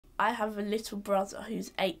I have a little brother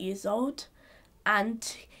who's 8 years old,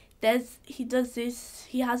 and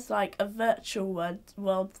he has like a virtual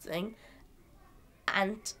world thing,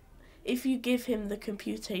 and if you give him the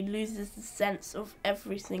computer, he loses the sense of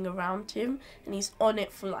everything around him, and he's on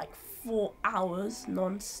it for like 4 hours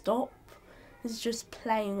non-stop. He's just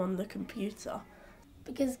playing on the computer.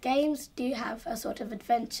 Because games do have a sort of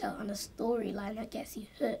adventure and a storyline that gets you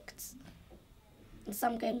hooked. And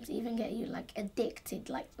some games even get you like addicted,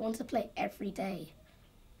 like you want to play every day.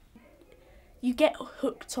 You get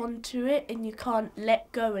hooked onto it and you can't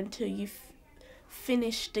let go until you've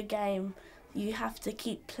finished the game. You have to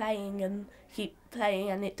keep playing and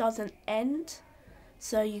it doesn't end.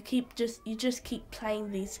 So you just keep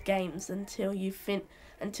playing these games until you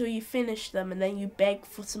finish them, and then you beg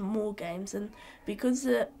for some more games. And because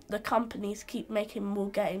the companies keep making more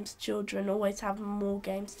games, children always have more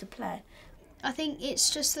games to play. I think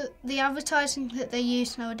it's just that the advertising that they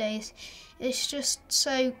use nowadays is just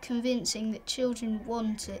so convincing that children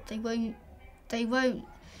want it. They won't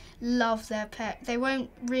love their pet. They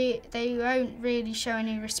won't really show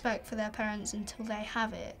any respect for their parents until they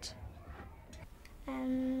have it.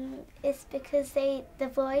 It's because the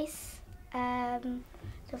voice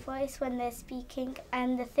when they're speaking,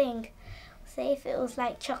 and the thing. Say if it was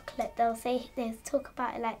like chocolate, they'll talk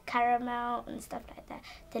about it like caramel and stuff like that,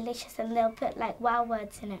 delicious, and they'll put like wow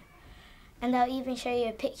words in it. And they'll even show you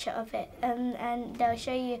a picture of it, and they'll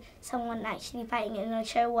show you someone actually biting it, and they'll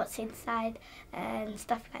show what's inside and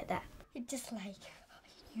stuff like that. It's just like,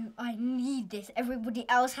 I need this, everybody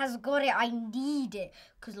else has got it, I need it.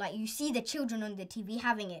 Because like you see the children on the TV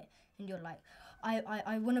having it, and you're like,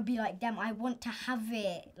 I want to be like them, I want to have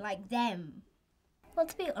it like them. Well,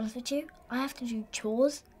 to be honest with you, I have to do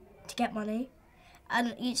chores to get money,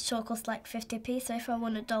 and each chore costs like 50p, so if I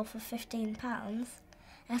want a doll for £15, I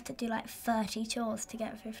have to do like 30 chores to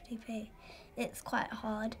get 50p. It's quite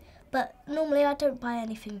hard, but normally I don't buy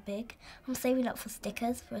anything big. I'm saving up for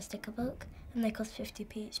stickers for a sticker book, and they cost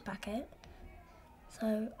 50p each packet.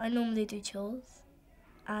 So I normally do chores,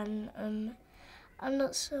 and I'm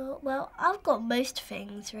not sure, well, I've got most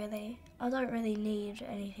things really. I don't really need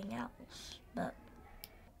anything else, but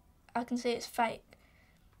I can see it's fake,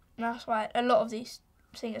 and that's why a lot of these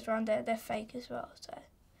things around there, they're fake as well. So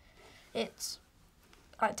it's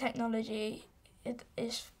like technology,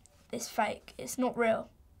 it's fake. It's not real.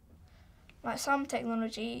 Like some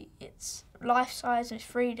technology, it's life size and it's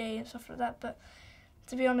 3D and stuff like that. But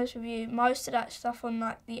to be honest with you, most of that stuff on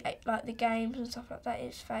like the games and stuff like that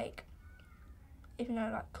is fake. Even though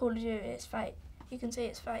like Call of Duty is fake. You can see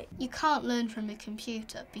it's fake. You can't learn from a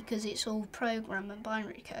computer because it's all program and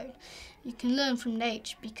binary code. You can learn from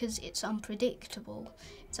nature because it's unpredictable.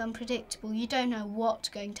 It's unpredictable. You don't know what's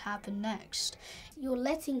going to happen next. you're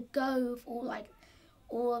letting go of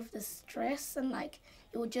all of the stress, and like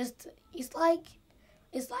it's like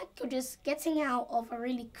you're just getting out of a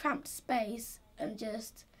really cramped space, and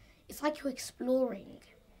it's like you're exploring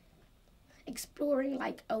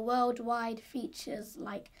like a worldwide features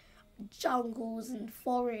like jungles and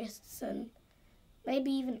forests and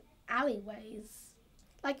maybe even alleyways.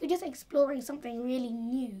 Like you're just exploring something really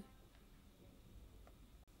new.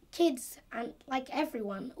 Kids, and like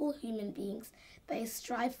everyone, all human beings, they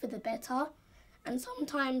strive for the better, and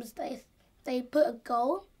sometimes they put a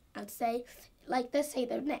goal and say, like let's say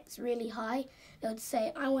their neck's really high, they would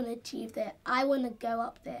say, I want to achieve that, I want to go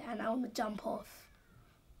up there and I want to jump off.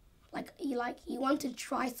 Like you want to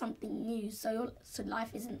try something new, so life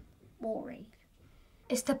isn't boring.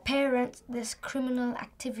 It's the parents, there's criminal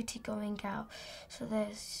activity going out. So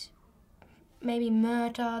there's maybe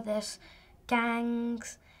murder, there's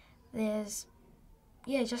gangs, there's,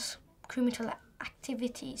 just criminal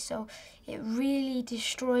activity. So it really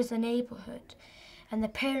destroys the neighbourhood. And the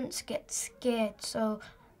parents get scared, so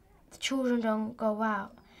the children don't go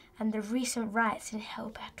out. And the recent riots didn't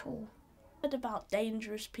help at all. About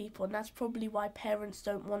dangerous people, and that's probably why parents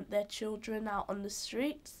don't want their children out on the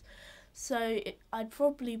streets. So I'd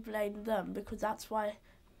probably blame them, because that's why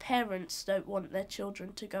parents don't want their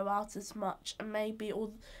children to go out as much, and maybe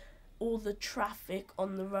all the traffic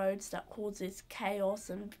on the roads that causes chaos,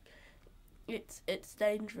 and it's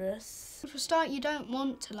dangerous. For a start, you don't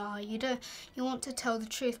want to lie. You want to tell the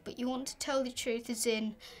truth, but you want to tell the truth as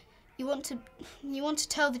in you want to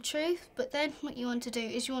tell the truth, but then what you want to do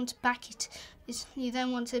is you want to back it. You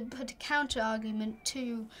then want to put a counter argument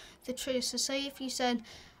to the truth. So say if you said,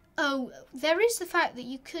 oh, there is the fact that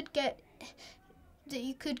you could get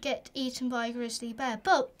eaten by a grizzly bear,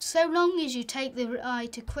 but so long as you take the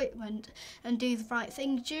right equipment and do the right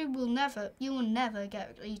thing, you will never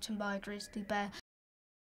get eaten by a grizzly bear.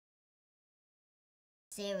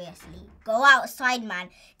 Seriously, go outside, man.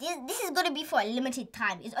 This is gonna be for a limited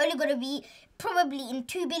time. It's only gonna be probably in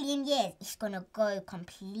 2 billion years. It's gonna go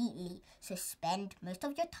completely. So spend most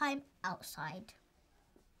of your time outside.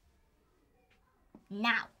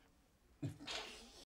 Now.